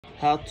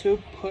How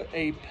to put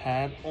a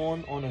pad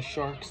on a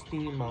shark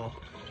steam mop.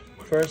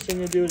 First thing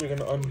you do is you're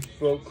gonna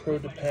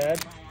un-Velcro the pad.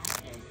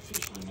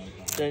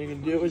 Then you're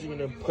gonna do is you're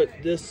gonna put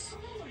this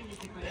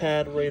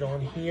pad right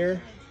on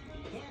here,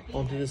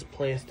 onto this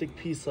plastic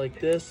piece like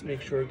this.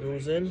 Make sure it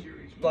goes in.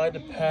 Slide the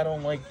pad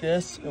on like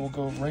this. It will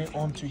go right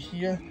onto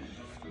here.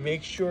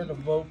 Make sure the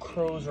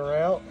Velcros are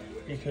out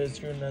because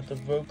you're gonna have to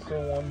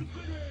Velcro on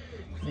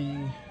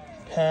the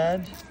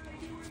pad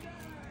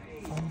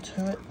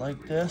onto it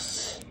like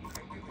this.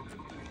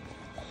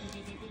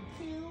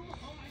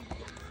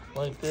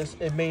 Like this.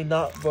 It may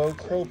not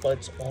Velcro, but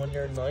it's on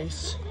there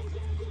nice.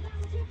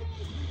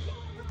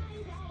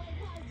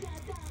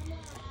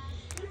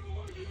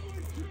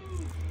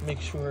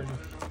 Make sure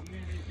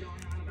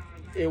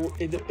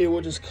it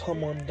will just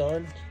come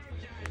undone.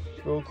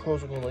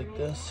 Velcros will go like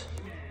this.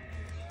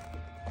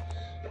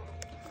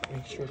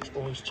 Make sure it's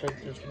always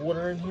check. There's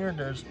water in here.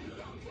 There's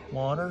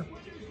water.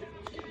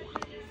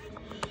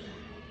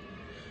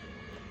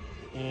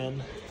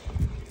 And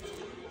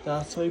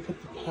that's how you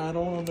put the pad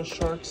on the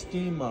shark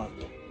steam mop.